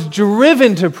 I was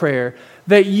driven to prayer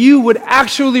that you would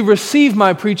actually receive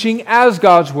my preaching as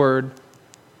God's word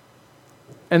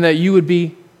and that you would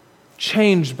be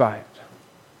changed by it.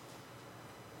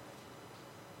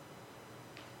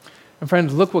 And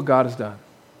friends, look what God has done.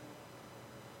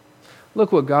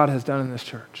 Look what God has done in this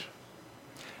church.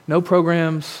 No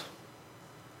programs,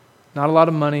 not a lot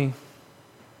of money,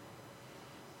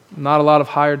 not a lot of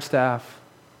hired staff,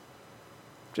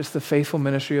 just the faithful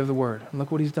ministry of the word. And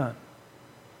look what He's done.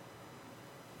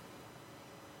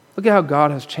 Look at how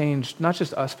God has changed not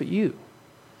just us, but you.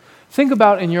 Think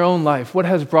about in your own life what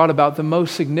has brought about the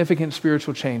most significant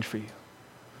spiritual change for you.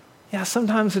 Yeah,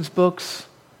 sometimes it's books.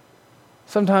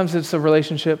 Sometimes it's a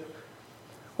relationship.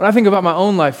 When I think about my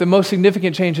own life, the most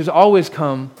significant change has always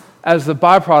come as the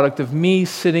byproduct of me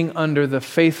sitting under the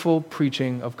faithful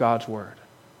preaching of God's word.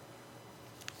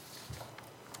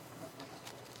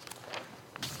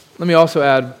 Let me also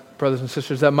add, brothers and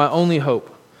sisters, that my only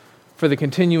hope for the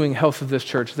continuing health of this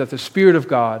church is that the Spirit of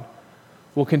God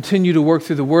will continue to work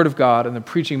through the Word of God and the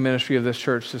preaching ministry of this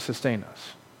church to sustain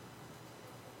us.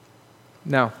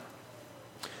 Now,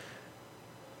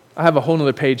 I have a whole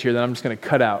other page here that I'm just going to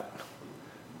cut out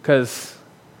because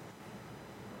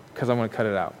I want to cut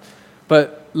it out.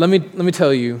 But let me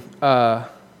tell you,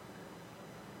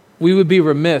 we would be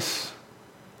remiss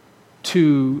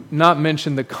to not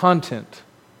mention the content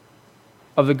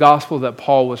of the gospel that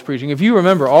Paul was preaching. If you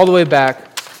remember all the way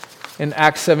back in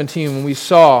Acts 17 when we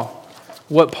saw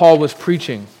what Paul was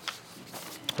preaching,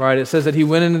 right? It says that he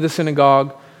went into the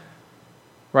synagogue,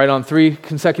 right, on 3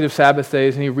 consecutive Sabbath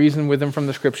days, and he reasoned with them from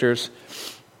the scriptures,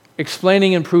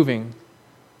 explaining and proving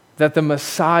that the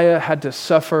Messiah had to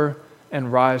suffer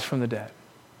and rise from the dead.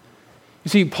 You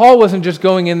see, Paul wasn't just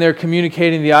going in there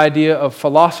communicating the idea of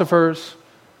philosophers,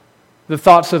 the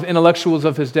thoughts of intellectuals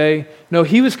of his day. No,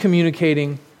 he was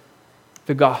communicating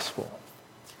the gospel.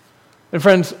 And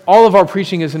friends, all of our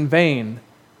preaching is in vain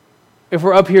if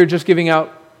we're up here just giving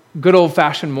out good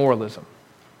old-fashioned moralism.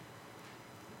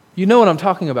 You know what I'm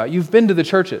talking about. You've been to the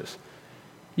churches.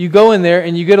 You go in there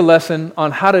and you get a lesson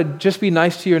on how to just be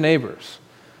nice to your neighbors,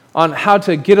 on how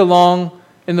to get along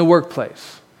in the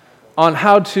workplace, on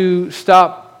how to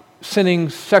stop sinning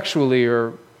sexually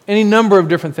or any number of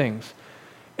different things.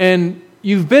 And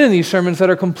you've been in these sermons that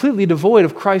are completely devoid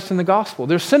of Christ and the gospel.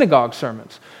 They're synagogue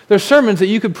sermons. They're sermons that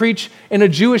you could preach in a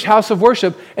Jewish house of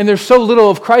worship, and there's so little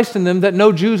of Christ in them that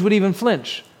no Jews would even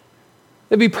flinch.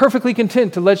 They'd be perfectly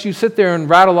content to let you sit there and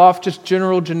rattle off just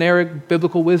general, generic,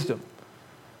 biblical wisdom.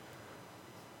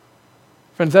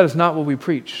 Friends, that is not what we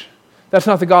preach. That's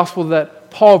not the gospel that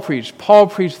Paul preached. Paul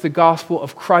preached the gospel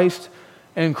of Christ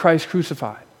and Christ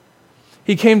crucified.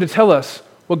 He came to tell us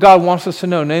what God wants us to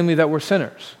know, namely that we're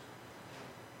sinners,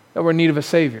 that we're in need of a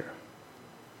Savior,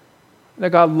 that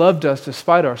God loved us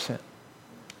despite our sin.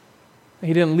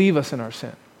 He didn't leave us in our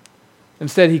sin.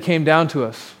 Instead, He came down to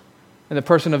us in the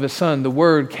person of His Son. The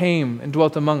Word came and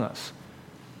dwelt among us.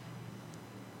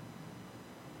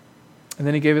 And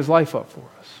then He gave His life up for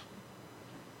us.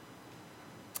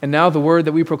 And now the word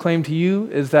that we proclaim to you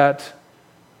is that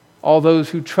all those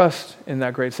who trust in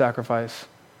that great sacrifice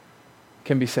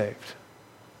can be saved.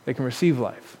 They can receive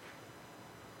life.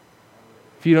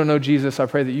 If you don't know Jesus, I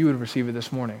pray that you would receive it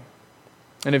this morning.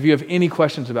 And if you have any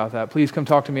questions about that, please come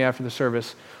talk to me after the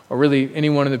service, or really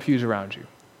anyone in the pews around you.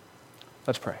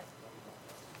 Let's pray.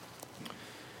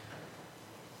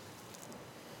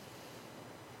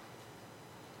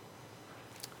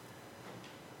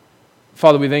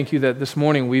 Father, we thank you that this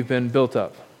morning we've been built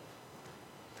up.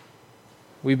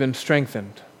 We've been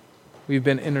strengthened. We've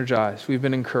been energized. We've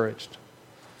been encouraged.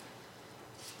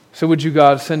 So would you,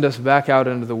 God, send us back out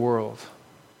into the world,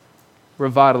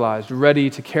 revitalized, ready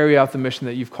to carry out the mission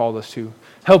that you've called us to.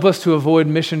 Help us to avoid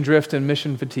mission drift and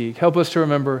mission fatigue. Help us to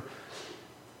remember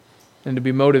and to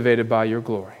be motivated by your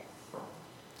glory.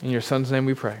 In your Son's name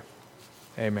we pray.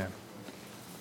 Amen.